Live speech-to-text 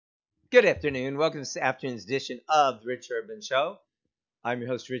Good afternoon. Welcome to this afternoon's edition of the Rich Urban Show. I'm your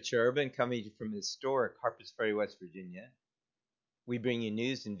host, Rich Urban, coming to you from historic Harpers Ferry, West Virginia. We bring you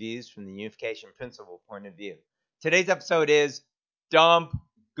news and views from the unification principle point of view. Today's episode is Dump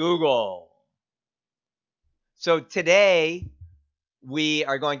Google. So today we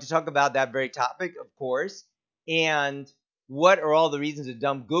are going to talk about that very topic, of course, and what are all the reasons to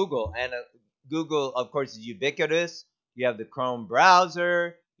dump Google. And Google, of course, is ubiquitous. You have the Chrome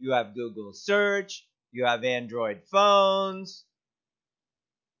browser, you have Google search, you have Android phones.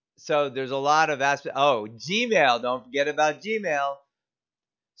 So there's a lot of aspects. Oh, Gmail, don't forget about Gmail.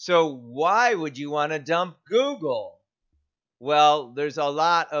 So why would you want to dump Google? Well, there's a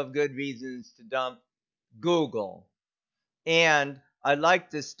lot of good reasons to dump Google. And I'd like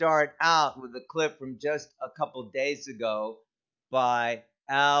to start out with a clip from just a couple days ago by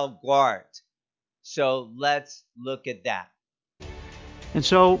Al Gore. So let's look at that. And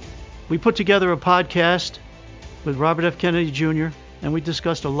so we put together a podcast with Robert F. Kennedy Jr., and we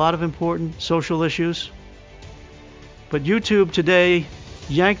discussed a lot of important social issues. But YouTube today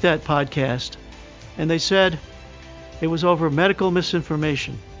yanked that podcast, and they said it was over medical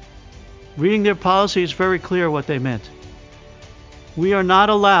misinformation. Reading their policy is very clear what they meant. We are not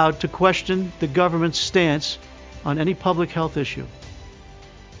allowed to question the government's stance on any public health issue.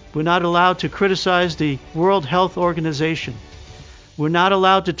 We're not allowed to criticize the World Health Organization. We're not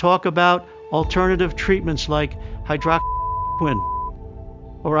allowed to talk about alternative treatments like hydroxychloroquine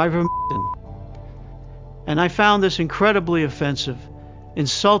or ivermectin. And I found this incredibly offensive,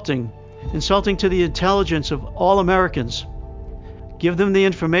 insulting to the intelligence of all Americans. Give them the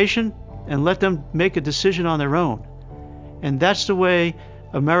information and let them make a decision on their own. And that's the way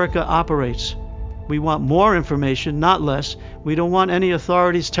America operates. We want more information, not less. We don't want any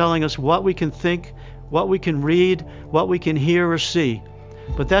authorities telling us what we can think, what we can read, what we can hear or see.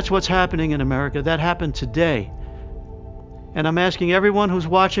 But that's what's happening in America. That happened today. And I'm asking everyone who's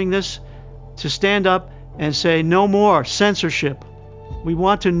watching this to stand up and say no more censorship. We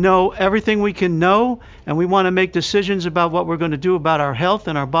want to know everything we can know, and we want to make decisions about what we're going to do about our health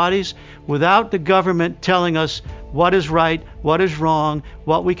and our bodies without the government telling us what is right, what is wrong,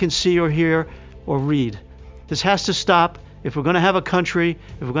 what we can see or hear or read. This has to stop. If we're going to have a country,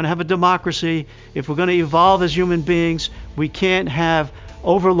 if we're going to have a democracy, if we're going to evolve as human beings, we can't have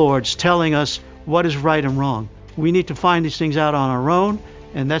overlords telling us what is right and wrong. We need to find these things out on our own,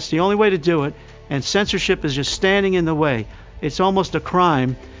 and that's the only way to do it. And censorship is just standing in the way. It's almost a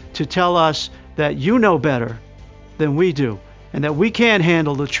crime to tell us that you know better than we do and that we can't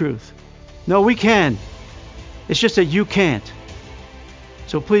handle the truth. No, we can. It's just that you can't.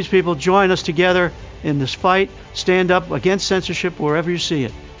 So please, people, join us together in this fight. Stand up against censorship wherever you see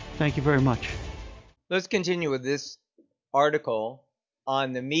it. Thank you very much. Let's continue with this article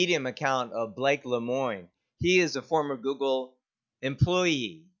on the Medium account of Blake Lemoine. He is a former Google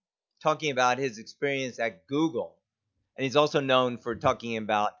employee talking about his experience at Google. And he's also known for talking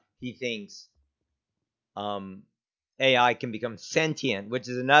about he thinks AI can become sentient, which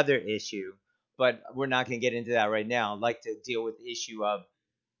is another issue. But we're not going to get into that right now. I'd like to deal with the issue of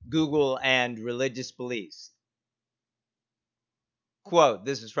Google and religious beliefs. Quote,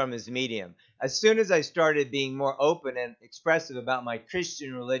 this is from his Medium. As soon as I started being more open and expressive about my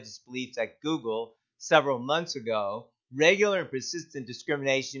Christian religious beliefs at Google several months ago, regular and persistent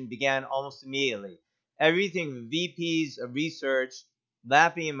discrimination began almost immediately. Everything from VPs of research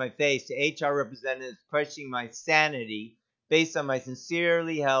laughing in my face to HR representatives questioning my sanity based on my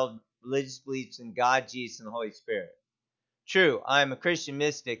sincerely held religious beliefs in God, Jesus, and the Holy Spirit. True, I am a Christian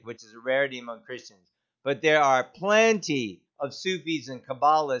mystic, which is a rarity among Christians, but there are plenty of Sufis and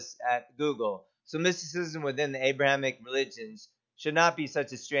Kabbalists at Google, so mysticism within the Abrahamic religions should not be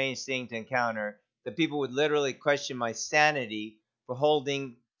such a strange thing to encounter that people would literally question my sanity for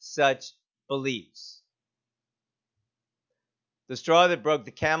holding such beliefs. The straw that broke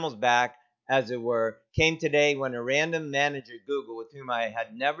the camel's back, as it were, came today when a random manager at Google with whom I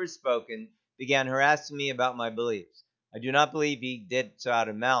had never spoken began harassing me about my beliefs. I do not believe he did so out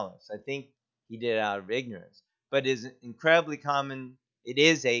of malice. I think he did it out of ignorance. But it is an incredibly common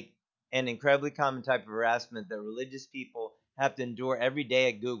type of harassment that religious people have to endure every day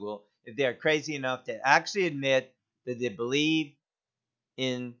at Google if they are crazy enough to actually admit that they believe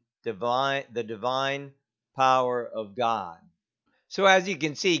in the divine power of God. So as you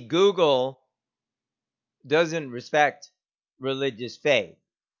can see, Google doesn't respect religious faith.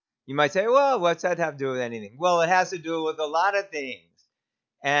 You might say, well, what's that have to do with anything? Well, it has to do with a lot of things.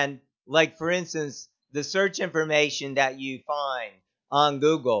 And like, for instance, the search information that you find on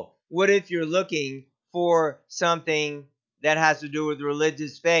Google. What if you're looking for something that has to do with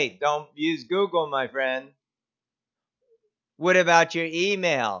religious faith. Don't use Google, my friend. What about your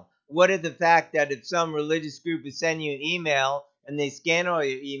email? What is the fact that if some religious group is sending you an email and they scan all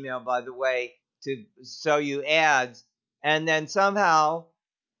your email, by the way, to show you ads, and then somehow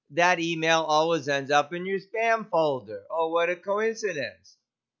that email always ends up in your spam folder? Oh, what a coincidence.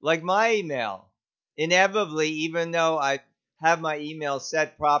 Like my email. Inevitably, even though I have my email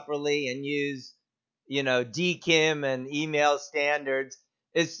set properly and use, DKIM and email standards,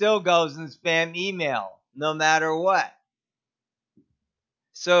 it still goes in spam email no matter what.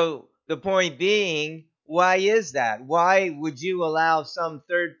 So the point being, why is that? Why would you allow some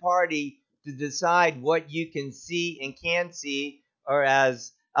third party to decide what you can see and can't see, or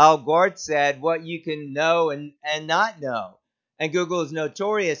as Al Gore said, what you can know and not know? And Google is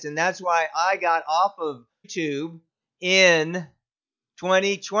notorious, and that's why I got off of YouTube in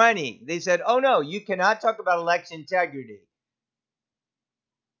 2020. They said, oh no, you cannot talk about election integrity.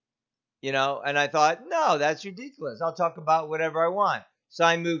 And I thought, no, that's ridiculous. I'll talk about whatever I want. So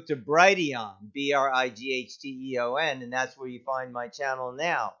I moved to Brighteon, Brightheon, and that's where you find my channel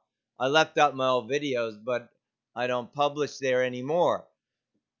now. I left out my old videos, but I don't publish there anymore.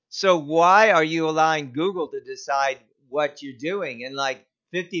 So why are you allowing Google to decide what you're doing? And like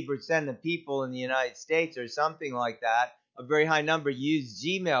 50% of people in the United States or something like that, a very high number, use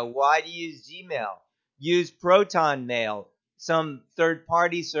Gmail. Why do you use Gmail? Use Proton Mail, some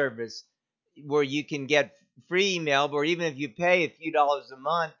third-party service where you can get free email, or even if you pay a few dollars a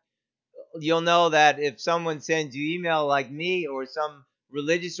month, you'll know that if someone sends you email like me or some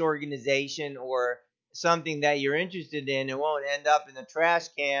religious organization or something that you're interested in, it won't end up in the trash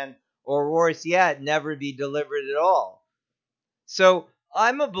can, or worse yet, never be delivered at all. So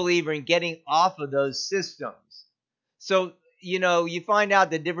I'm a believer in getting off of those systems. So, you find out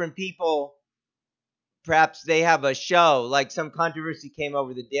that different people, perhaps they have a show, like some controversy came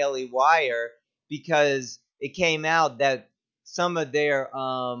over the Daily Wire because it came out that some of their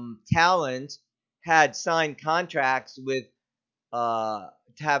talent had signed contracts with to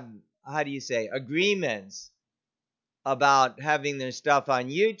have, how do you say, agreements about having their stuff on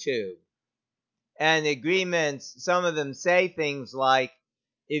YouTube. And the agreements, some of them say things like,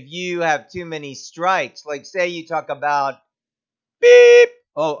 if you have too many strikes, like say you talk about beep.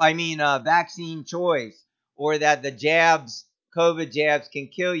 Oh, I mean, vaccine choice, or that the COVID jabs can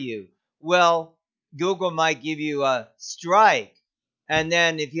kill you. Well, Google might give you a strike, and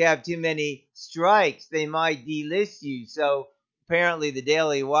then if you have too many strikes, they might delist you. So apparently, the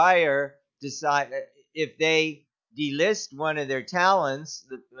Daily Wire decide if they delist one of their talents,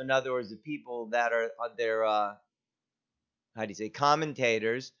 in other words, the people that are their how do you say,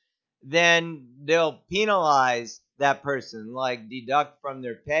 commentators, then they'll penalize that person, like deduct from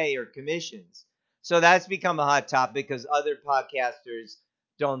their pay or commissions. So that's become a hot topic because other podcasters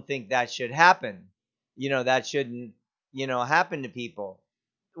don't think that should happen. That shouldn't, happen to people.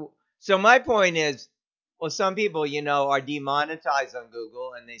 So my point is, well, some people, are demonetized on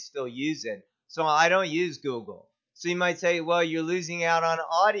Google and they still use it. So I don't use Google. So you might say, well, you're losing out on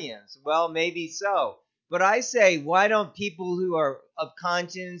audience. Well, maybe so. But I say, why don't people who are of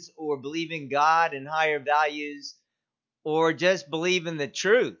conscience or believe in God and higher values, or just believe in the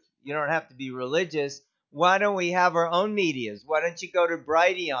truth? You don't have to be religious. Why don't we have our own medias? Why don't you go to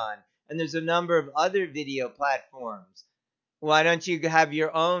Brighteon? And there's a number of other video platforms. Why don't you have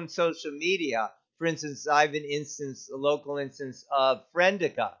your own social media? For instance, I have a local instance of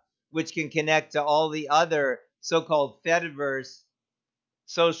Friendica, which can connect to all the other so-called Fediverse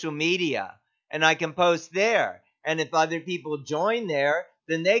social media, and I can post there. And if other people join there,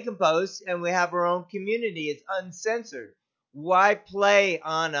 then they can post, and we have our own community. It's uncensored. Why play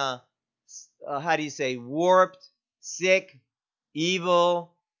on how do you say, warped, sick,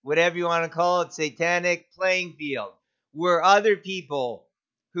 evil, whatever you want to call it, satanic playing field where other people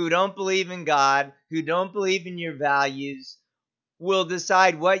who don't believe in God, who don't believe in your values, will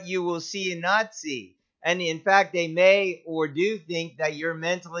decide what you will see and not see. And in fact, they may or do think that you're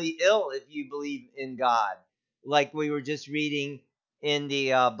mentally ill if you believe in God, like we were just reading in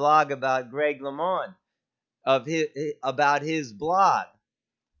the blog about Greg LeMond about his blog.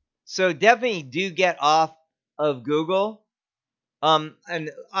 So definitely do get off of Google.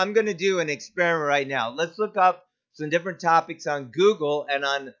 And I'm going to do an experiment right now. Let's look up some different topics on Google and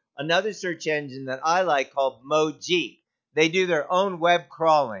on another search engine that I like called Moji. They do their own web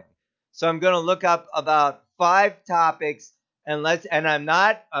crawling. So I'm going to look up about 5 topics, and I'm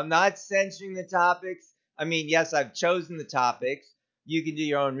not censoring the topics. I mean, yes, I've chosen the topics. You can do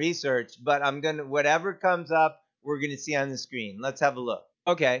your own research, but whatever comes up, we're going to see on the screen. Let's have a look.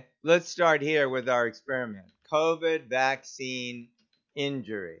 Okay, let's start here with our experiment. COVID vaccine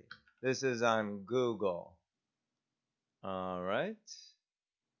injury. This is on Google. All right.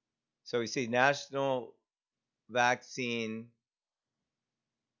 So we see National Vaccine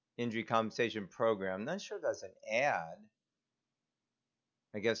Injury Compensation Program. I'm not sure if that's an ad.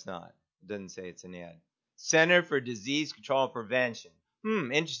 I guess not. It doesn't say it's an ad. Center for Disease Control and Prevention.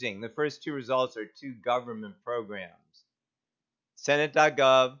 Interesting. The first two results are two government programs.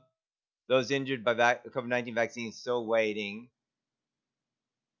 Senate.gov. Those injured by COVID-19 vaccines still waiting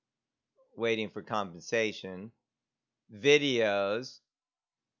for compensation. Videos.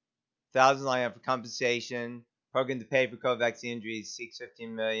 Thousands line up for compensation. Program to pay for COVID vaccine injuries seeks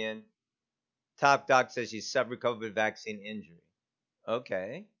 $15 million. Top doc says she suffered COVID vaccine injury.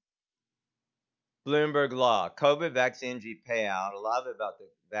 Okay. Bloomberg Law, COVID vaccine injury payout. A lot of it about the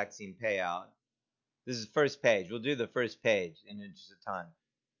vaccine payout. This is the first page. We'll do the first page in the interest of time.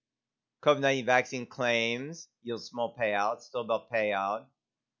 COVID-19 vaccine claims yield small payouts. Still about payout.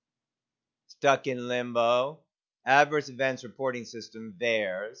 Stuck in limbo. Adverse events reporting system,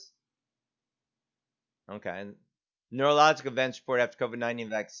 VAERS. Okay. Neurological events report after COVID-19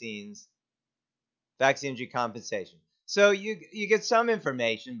 vaccines. Vaccine injury compensation. So you get some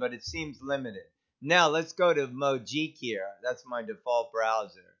information, but it seems limited. Now let's go to Mojik here. That's my default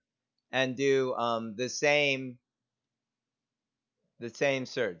browser, and do the same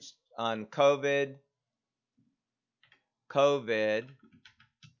search on COVID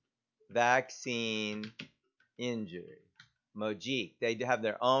vaccine injury. Mojik. They have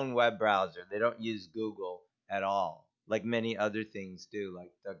their own web browser. They don't use Google at all, like many other things do,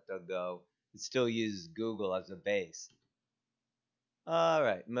 like DuckDuckGo. It still uses Google as a base. All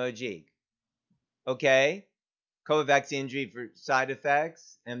right, Mojik. Okay. COVID vaccine injury for side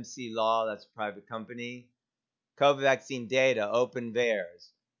effects. MC Law, that's a private company. COVID vaccine data, Open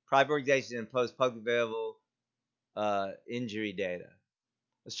VAERS. Private organization and post publicly available injury data.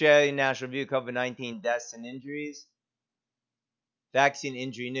 Australian National Review, COVID-19 deaths and injuries. Vaccine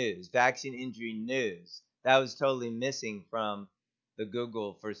injury news. Vaccine injury news. That was totally missing from the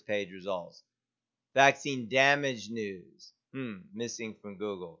Google first page results. Vaccine damage news. Missing from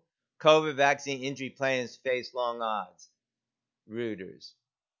Google. COVID vaccine injury plans face long odds. Reuters.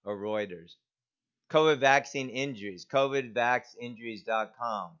 COVID vaccine injuries.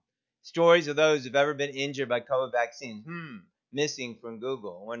 COVIDVaxInjuries.com. Stories of those who've ever been injured by COVID vaccines. Missing from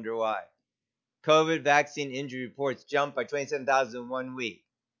Google. Wonder why. COVID vaccine injury reports jumped by 27,000 in 1 week.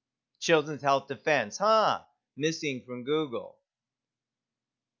 Children's Health Defense. Missing from Google.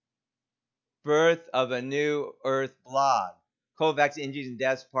 Birth of a New Earth blog. COVID vaccine injuries and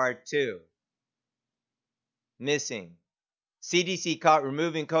deaths part 2. Missing. CDC caught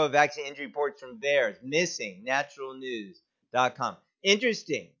removing COVID vaccine injury reports from VAERS. Missing. Naturalnews.com.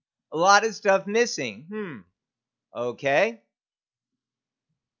 Interesting. A lot of stuff missing. Okay.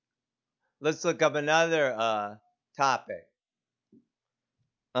 Let's look up another topic.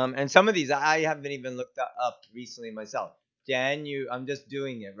 And some of these I haven't even looked up recently myself. I'm just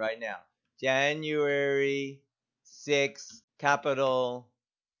doing it right now. January 6th Capitol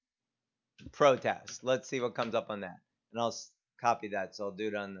protest. Let's see what comes up on that. And I'll copy that, so I'll do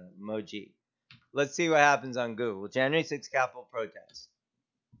it on the Mojik. Let's see what happens on Google. January 6th Capitol protest.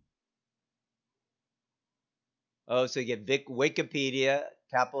 Oh, so you get Wikipedia,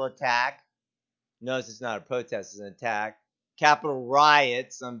 Capitol attack. Notice it's not a protest, it's an attack. Capitol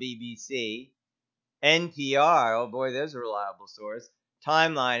riots on BBC. NPR, oh boy, there's a reliable source.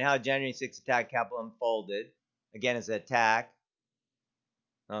 Timeline, how January 6th attack Capitol unfolded. Again, it's an attack.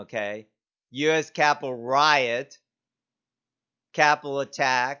 Okay. U.S. Capitol riot. Capitol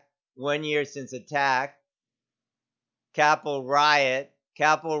attack. 1 year since attack. Capitol riot.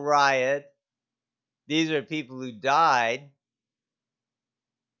 Capitol riot. These are people who died.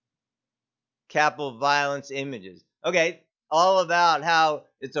 Capitol violence images. Okay, all about how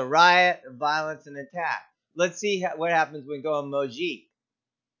it's a riot, violence, and attack. Let's see what happens when we go on Mojik.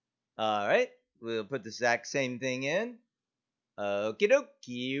 All right, we'll put the exact same thing in. Okie dokie,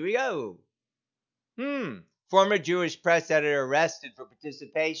 here we go. Former Jewish press editor arrested for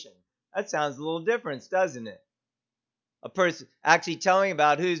participation. That sounds a little different, doesn't it? A person actually telling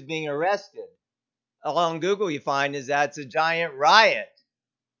about who's being arrested. On Google, you find is that it's a giant riot.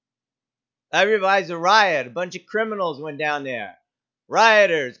 Everybody's a riot. A bunch of criminals went down there.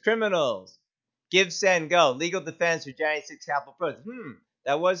 Rioters, criminals. Give, send, go. Legal defense for January 6th Capitol protest.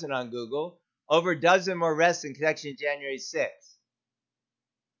 That wasn't on Google. Over a dozen more arrests in connection to January 6th.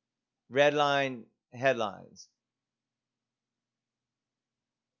 Red line headlines.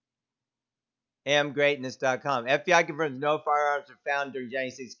 amgreatness.com. FBI confirms no firearms were found during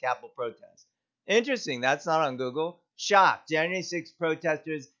January 6th Capitol protest. Interesting. That's not on Google. Shock. January 6th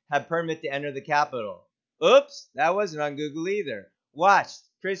protesters have permit to enter the Capitol. Oops, that wasn't on Google either. Watch.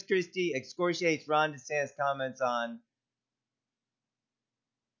 Chris Christie excoriates Ron DeSantis comments on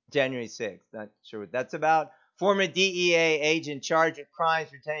January 6th. Not sure what that's about. Former DEA agent charged with crimes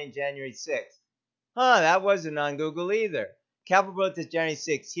pertaining January 6th. That wasn't on Google either. Capitol protest January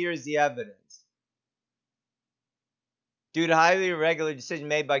 6th. Here's the evidence. Due to highly irregular decision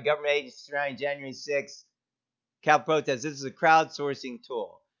made by government agencies surrounding January 6th Capitol protest, this is a crowdsourcing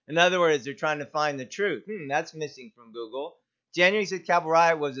tool. In other words, they're trying to find the truth. That's missing from Google. January 6th Capitol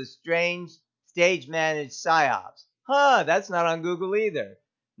riot was a strange stage-managed psyops. That's not on Google either.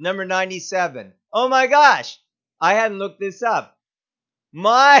 Number 97. Oh my gosh, I hadn't looked this up.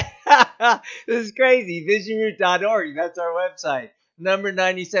 This is crazy. Visionroot.org. That's our website. Number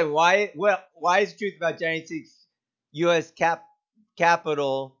 97. Why is the truth about January 6th U.S.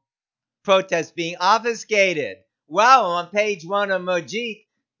 Capitol protest being obfuscated? Wow, I'm on page 1 of Mojik.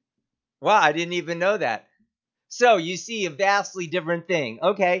 Wow, I didn't even know that. So you see a vastly different thing.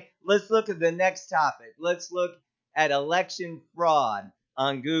 Okay, let's look at the next topic. Let's look at election fraud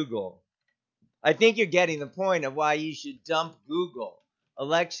on Google. I think you're getting the point of why you should dump Google.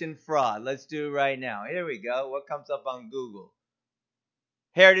 Election fraud. Let's do it right now. Here we go. What comes up on Google?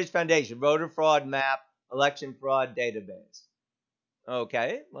 Heritage Foundation, voter fraud map, election fraud database.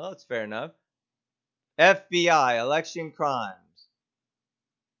 Okay, well, that's fair enough. FBI, election crimes.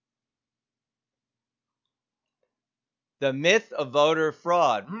 The myth of voter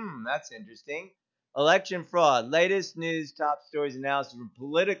fraud. That's interesting. Election fraud. Latest news, top stories, analysis from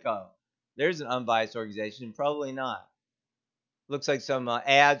Politico. There's an unbiased organization. Probably not. Looks like some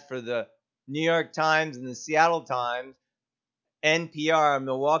ads for the New York Times and the Seattle Times, NPR,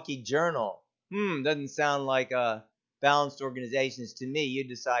 Milwaukee Journal. Doesn't sound like balanced organizations to me. You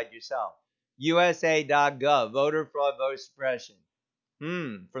decide yourself. USA.gov. Voter fraud, voter suppression.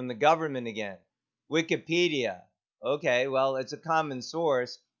 From the government again. Wikipedia. Okay, well, it's a common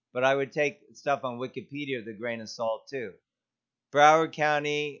source, but I would take stuff on Wikipedia with a grain of salt too. Broward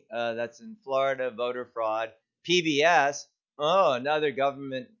County, that's in Florida, voter fraud. PBS, another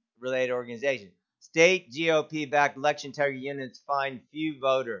government-related organization. State GOP-backed election integrity units find few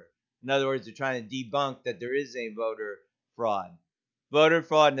voter. In other words, they're trying to debunk that there is a voter fraud. Voter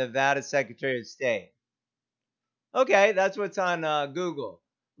fraud, Nevada Secretary of State. Okay, that's what's on Google.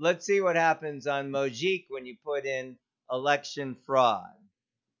 Let's see what happens on Mojik when you put in election fraud.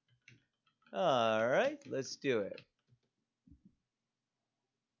 All right, let's do it.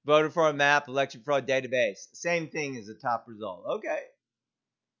 Voter fraud map, election fraud database. Same thing as the top result. Okay.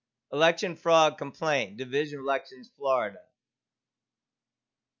 Election fraud complaint, Division of Elections, Florida.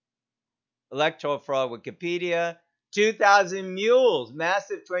 Electoral fraud, Wikipedia. 2,000 mules,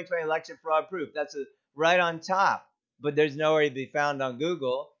 massive 2020 election fraud proof. That's right on top, but there's nowhere to be found on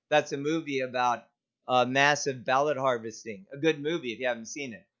Google. That's a movie about massive ballot harvesting. A good movie if you haven't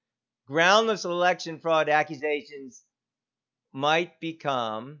seen it. Groundless election fraud accusations might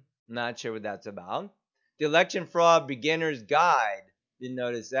become, not sure what that's about. The Election Fraud Beginner's Guide. Didn't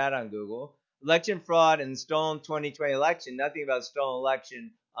notice that on Google. Election fraud and stolen 2020 election. Nothing about stolen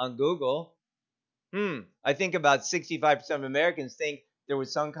election on Google. I think about 65% of Americans think there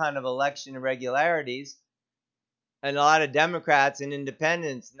was some kind of election irregularities. And a lot of Democrats and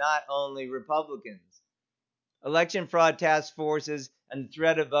independents, not only Republicans. Election fraud task forces and the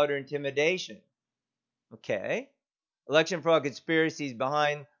threat of voter intimidation. Okay. Election fraud conspiracies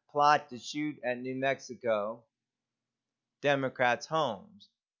behind plot to shoot at New Mexico Democrats' homes.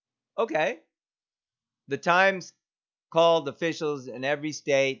 Okay. The Times called officials in every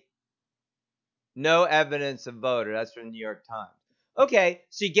state, no evidence of voter. That's from the New York Times. Okay,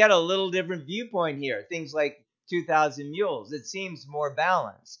 so you get a little different viewpoint here. Things like 2,000 mules. It seems more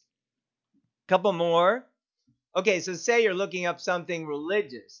balanced. Couple more. Okay, so say you're looking up something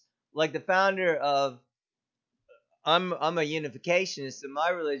religious, like the founder of I'm a unificationist, and my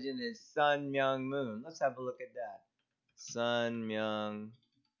religion is Sun Myung Moon. Let's have a look at that. Sun Myung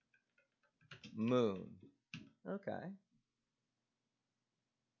Moon. Okay.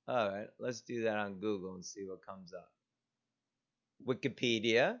 All right, let's do that on Google and see what comes up.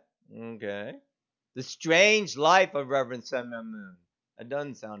 Wikipedia. Okay. The Strange Life of Reverend Sun Myung Moon. That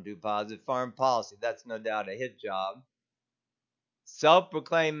doesn't sound too positive. Foreign policy. That's no doubt a hit job.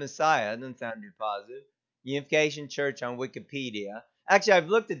 Self-proclaimed Messiah. Doesn't sound too positive. Unification Church on Wikipedia. Actually, I've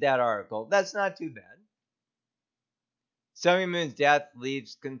looked at that article. That's not too bad. Sun Myung Moon's death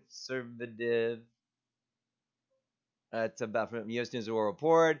leaves conservative. That's about from U.S. News and World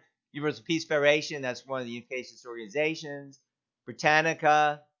Report. Universal Peace Federation. That's one of the unificationist organizations.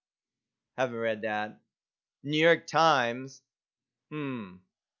 Britannica. Haven't read that. New York Times. The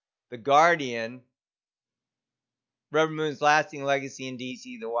Guardian. Reverend Moon's lasting legacy in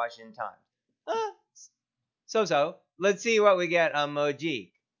D.C. The Washington Times. So. Let's see what we get on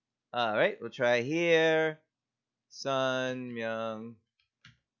Mojik. All right, we'll try here. Sun Myung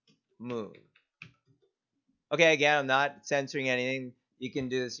Moon. Okay, again, I'm not censoring anything. You can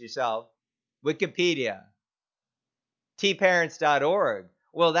do this yourself. Wikipedia. tparents.org.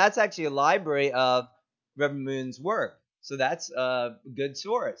 Well, that's actually a library of Reverend Moon's work. So that's a good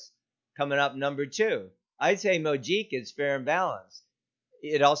source. Coming up, number 2. I'd say Mojik is fair and balanced.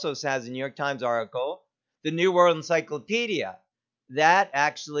 It also has a New York Times article. The New World Encyclopedia. That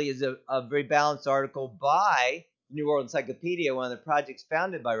actually is a very balanced article by New World Encyclopedia, one of the projects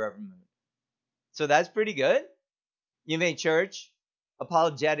founded by Reverend Moon. So that's pretty good. UVA Church,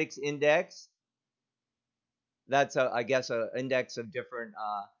 Apologetics Index. That's, I guess, an index of different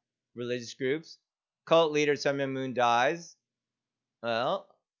religious groups. Cult leader Sun Myung Moon dies. Well,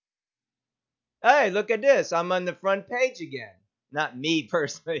 hey, look at this. I'm on the front page again. Not me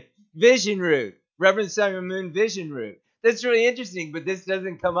personally. Vision Root. Reverend Sun Myung Moon Vision Root. That's really interesting, but this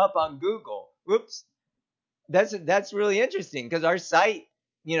doesn't come up on Google. Whoops. That's really interesting because our site,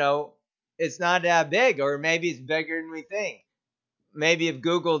 it's not that big, or maybe it's bigger than we think. Maybe if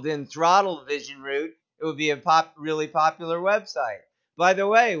Google didn't throttle Vision Root, it would be a really popular website. By the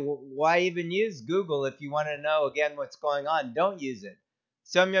way, why even use Google if you want to know, again, what's going on? Don't use it.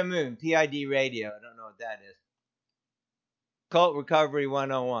 Sun Myung Moon, PID Radio. I don't know what that is. Cult Recovery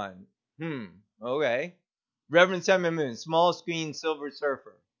 101. Okay. Reverend Sun Myung Moon, Small Screen Silver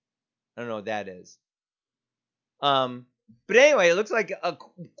Surfer. I don't know what that is. But anyway, it looks like a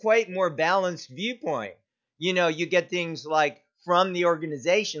quite more balanced viewpoint. You get things like from the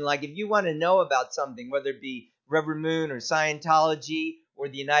organization, like if you want to know about something, whether it be Reverend Moon or Scientology or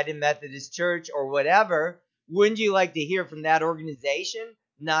the United Methodist Church or whatever, wouldn't you like to hear from that organization,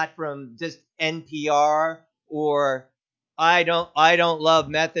 not from just NPR or I don't love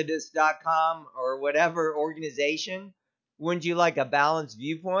Methodist.com or whatever organization? Wouldn't you like a balanced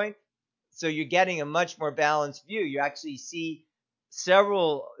viewpoint? So you're getting a much more balanced view. You actually see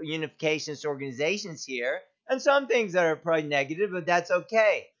several unificationist organizations here, and some things that are probably negative, but that's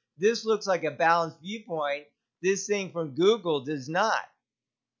okay. This looks like a balanced viewpoint. This thing from Google does not.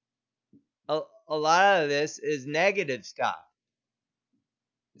 A lot of this is negative stuff.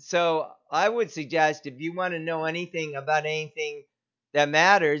 So I would suggest if you want to know anything about anything that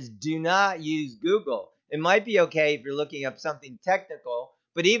matters, do not use Google. It might be okay if you're looking up something technical,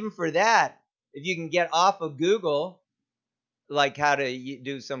 but even for that, if you can get off of Google, like how to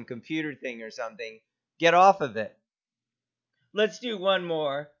do some computer thing or something, get off of it. Let's do one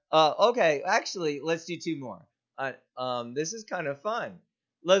more. Okay, actually, let's do 2 more. This is kind of fun.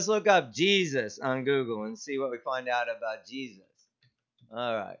 Let's look up Jesus on Google and see what we find out about Jesus.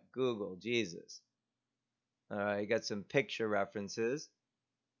 All right, Google, Jesus. All right, you got some picture references,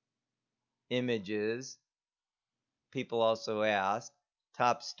 images. People also ask.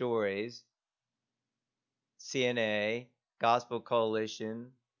 Top stories. CNA, Gospel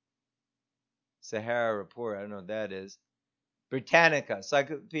Coalition, Sahara Report, I don't know what that is. Britannica,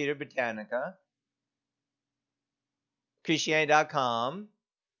 Encyclopedia Britannica. Christianity.com,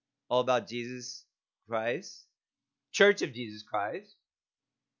 all about Jesus Christ. Church of Jesus Christ.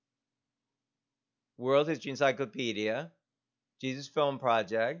 World History Encyclopedia. Jesus Film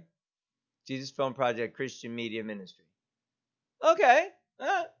Project. Jesus Film Project Christian Media Ministry. Okay,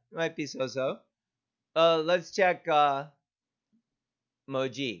 might be so-so. Let's check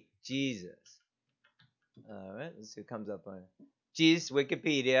Mojik, Jesus. All right, let's see what comes up on Jesus,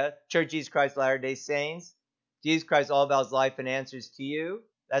 Wikipedia, Church Jesus Christ Latter-day Saints. Jesus Christ, all about his life and answers to you.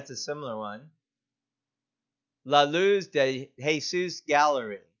 That's a similar one. La Luz de Jesus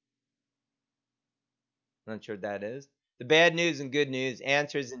Gallery. Not sure what that is. The Bad News and Good News,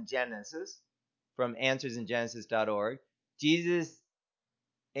 Answers in Genesis, from answersingenesis.org.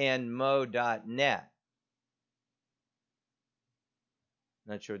 JesusandMo.net.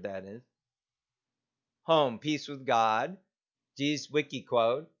 Not sure what that is. Home, Peace with God. Jesus Wiki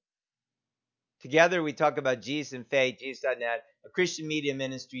Quote. Together we talk about Jesus and faith, Jesus.net, a Christian media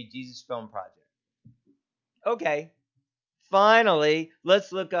ministry, Jesus Film Project. Okay. Finally,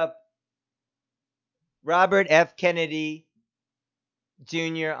 let's look up Robert F. Kennedy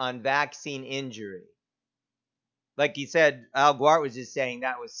Jr. on vaccine injury. Like he said, Al Gore was just saying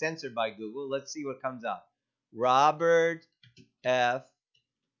that was censored by Google. Let's see what comes up. Robert F.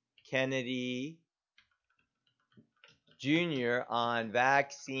 Kennedy Jr. on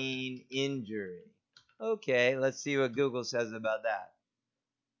vaccine injury. Okay, let's see what Google says about that.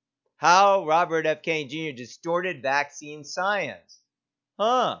 How Robert F. Kennedy Jr. distorted vaccine science.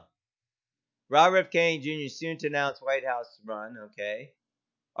 Huh. Robert F. Kennedy Jr. soon to announce White House run. Okay.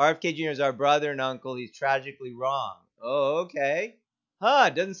 RFK Jr. is our brother and uncle. He's tragically wrong. Oh, okay.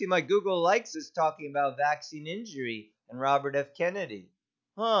 Huh. Doesn't seem like Google likes us talking about vaccine injury and Robert F. Kennedy.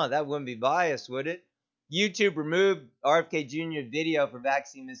 Huh. That wouldn't be biased, would it? YouTube removed RFK Jr. video for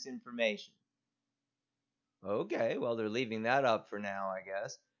vaccine misinformation. Okay. Well, they're leaving that up for now, I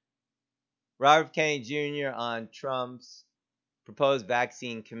guess. Robert Kennedy Jr. on Trump's proposed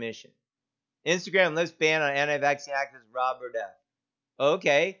vaccine commission. Instagram lifts ban on anti-vaccine activist Robert F.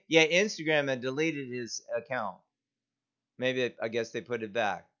 Okay. Yeah, Instagram had deleted his account. Maybe I guess they put it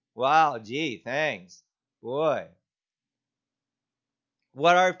back. Wow, gee, thanks. Boy.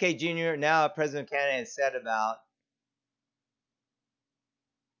 What RFK Jr., now President Kennedy, has said about.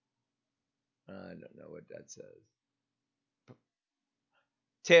 I don't know what that says.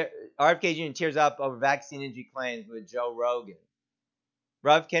 RFK Jr. tears up over vaccine injury claims with Joe Rogan.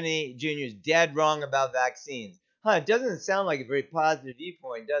 Robert Kennedy Jr. is dead wrong about vaccines. Huh, it doesn't sound like a very positive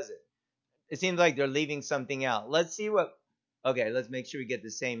viewpoint, does it? It seems like they're leaving something out. Let's see what. Okay, let's make sure we get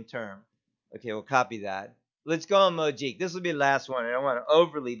the same term. Okay, we'll copy that. Let's go on Mojic. This will be the last one. I don't want to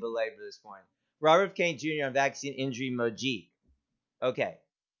overly belabor this point. Robert Kennedy Jr. on vaccine injury Mojic. Okay.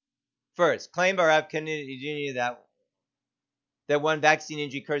 First, claim by Robert Kennedy Jr. that one vaccine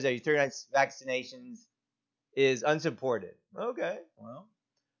injury occurs after 39 vaccinations is unsupported. Okay, well.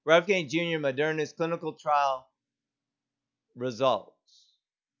 Robert Kennedy Jr. Moderna's clinical trial results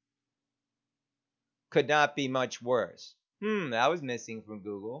could not be much worse. That was missing from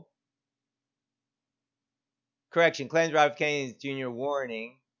Google. Correction, claims Robert Kennedy Jr.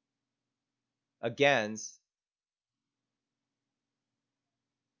 warning against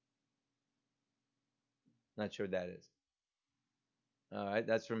not sure what that is. All right,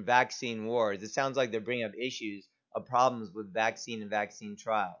 that's from Vaccine Wars. It sounds like they're bringing up issues of problems with vaccine and vaccine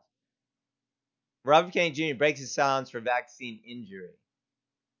trials. Robert Kennedy Jr. breaks his silence for vaccine injury.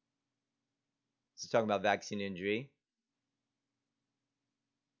 This is talking about vaccine injury.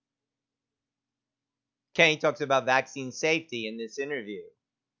 Kennedy talks about vaccine safety in this interview.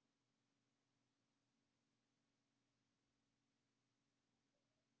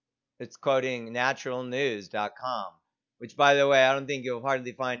 It's quoting naturalnews.com, which, by the way, I don't think you'll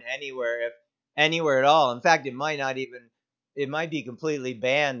hardly find anywhere, if anywhere at all. In fact, it might be completely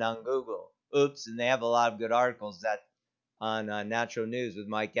banned on Google. Oops, and they have a lot of good articles that on Natural News with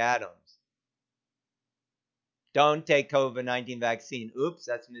Mike Adams. Don't take COVID-19 vaccine. Oops,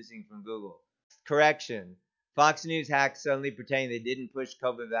 that's missing from Google. Correction. Fox News hacks suddenly pretending they didn't push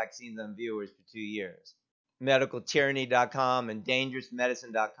COVID vaccines on viewers for 2 years. Medicaltyranny.com and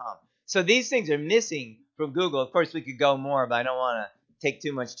dangerousmedicine.com. So these things are missing from Google. Of course, we could go more, but I don't want to take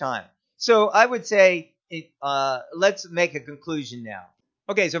too much time. So I would say let's make a conclusion now.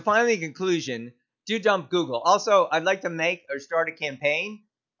 Okay, so finally, conclusion. Do dump Google. Also, I'd like to make or start a campaign.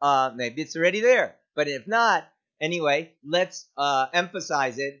 Maybe it's already there. But if not, anyway, let's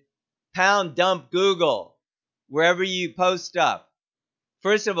emphasize it. Pound dump Google wherever you post stuff.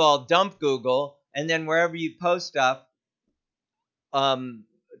 First of all, dump Google, and then wherever you post stuff,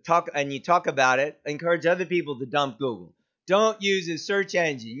 talk about it. Encourage other people to dump Google. Don't use a search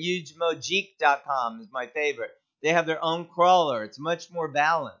engine. Use Mojic.com is my favorite. They have their own crawler. It's much more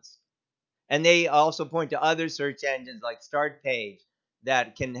balanced, and they also point to other search engines like StartPage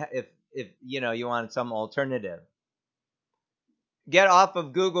that can, if you want some alternative. Get off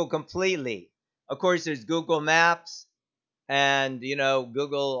of Google completely. Of course, there's Google Maps and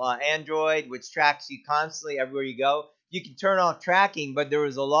Google Android, which tracks you constantly everywhere you go. You can turn off tracking, but there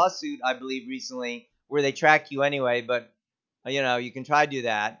was a lawsuit, I believe, recently where they track you anyway. But you can try to do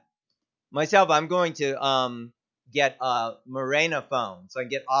that. Myself, I'm going to get a Morena phone, so I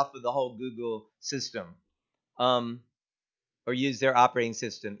get off of the whole Google system, or use their operating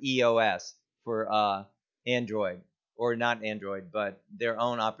system, EOS, for Android, or not Android, but their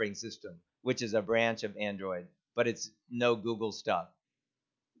own operating system, which is a branch of Android, but it's no Google stuff.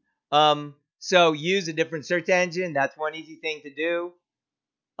 So use a different search engine. That's one easy thing to do.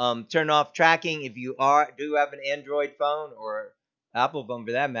 Turn off tracking if you do have an Android phone or Apple phone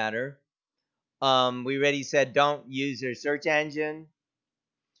for that matter. We already said don't use your search engine.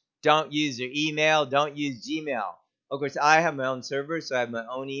 Don't use your email. Don't use Gmail. Of course, I have my own server, so I have my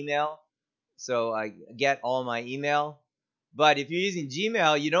own email. So I get all my email. But if you're using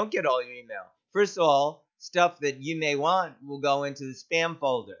Gmail, you don't get all your email. First of all, stuff that you may want will go into the spam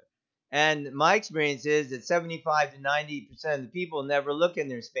folder. And my experience is that 75 to 90% of the people never look in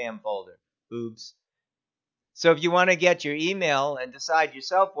their spam folder. Oops. So if you want to get your email and decide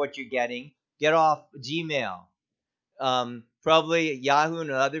yourself what you're getting, get off Gmail. Probably Yahoo and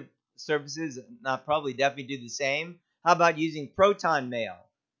other services, not probably, definitely do the same. How about using Proton Mail?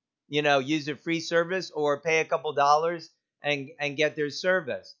 Use a free service or pay a couple dollars and get their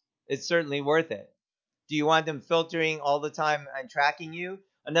service. It's certainly worth it. Do you want them filtering all the time and tracking you?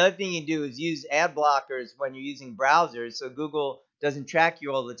 Another thing you do is use ad blockers when you're using browsers so Google doesn't track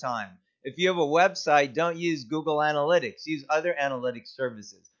you all the time. If you have a website, don't use Google Analytics. Use other analytics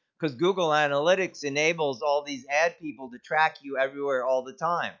services because Google Analytics enables all these ad people to track you everywhere all the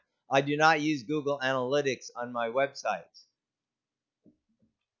time. I do not use Google Analytics on my websites.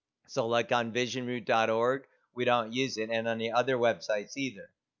 So like on visionroot.org, we don't use it, and on the other websites either.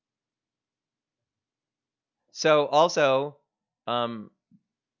 So also,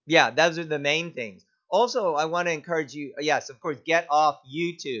 yeah, those are the main things. Also, I want to encourage you, yes, of course, get off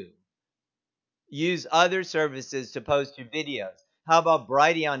YouTube. Use other services to post your videos. How about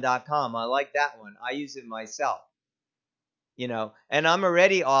Brighteon.com? I like that one. I use it myself. And I'm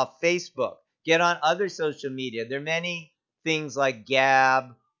already off Facebook. Get on other social media. There are many things like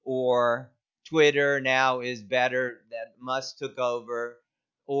Gab or Twitter now is better that Musk took over,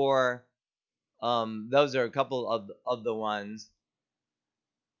 or those are a couple of the ones,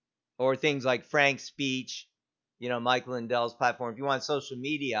 or things like Frank Speech, Mike Lindell's platform. If you want social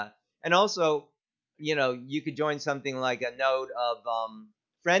media, and also, you could join something like a node of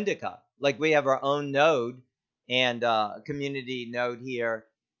Friendica. Like we have our own node and community node here,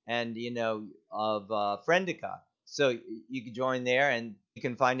 and of Friendica. So you can join there, and you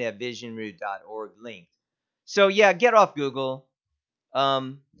can find it at visionroot.org link. So yeah, get off Google.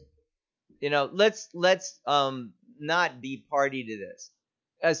 Um, let's not be party to this.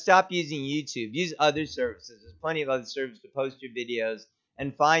 Stop using YouTube. Use other services. There's plenty of other services to post your videos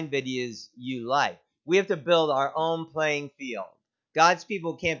and find videos you like. We have to build our own playing field. God's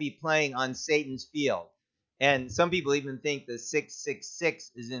people can't be playing on Satan's field. And some people even think the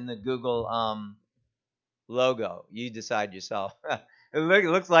 666 is in the Google logo. You decide yourself. It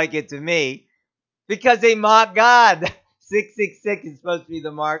looks like it to me because they mock God. 666 is supposed to be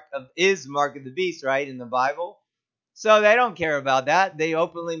the mark of the beast, right, in the Bible. So they don't care about that. They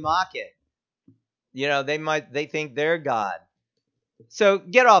openly mock it. They think they're God. So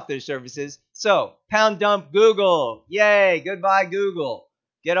get off their services. So pound dump Google. Yay, goodbye Google.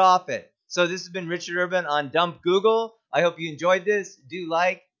 Get off it. So this has been Richard Urban on Dump Google. I hope you enjoyed this. Do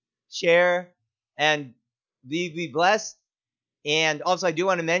like, share, and be blessed. And also, I do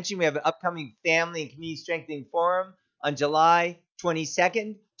want to mention we have an upcoming Family and Community Strengthening Forum on July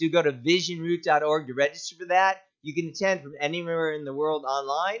 22nd. Do go to visionroot.org to register for that. You can attend from anywhere in the world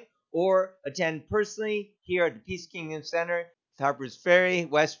online or attend personally here at the Peace Kingdom Center, Harpers Ferry,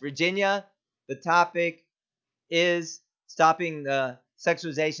 West Virginia. The topic is stopping the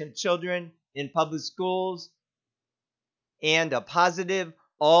sexualization of children in public schools and a positive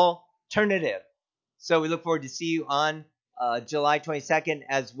alternative. So we look forward to see you on July 22nd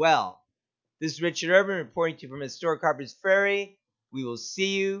as well. This is Richard Urban reporting to you from historic Harpers Ferry. We will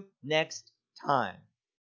see you next time.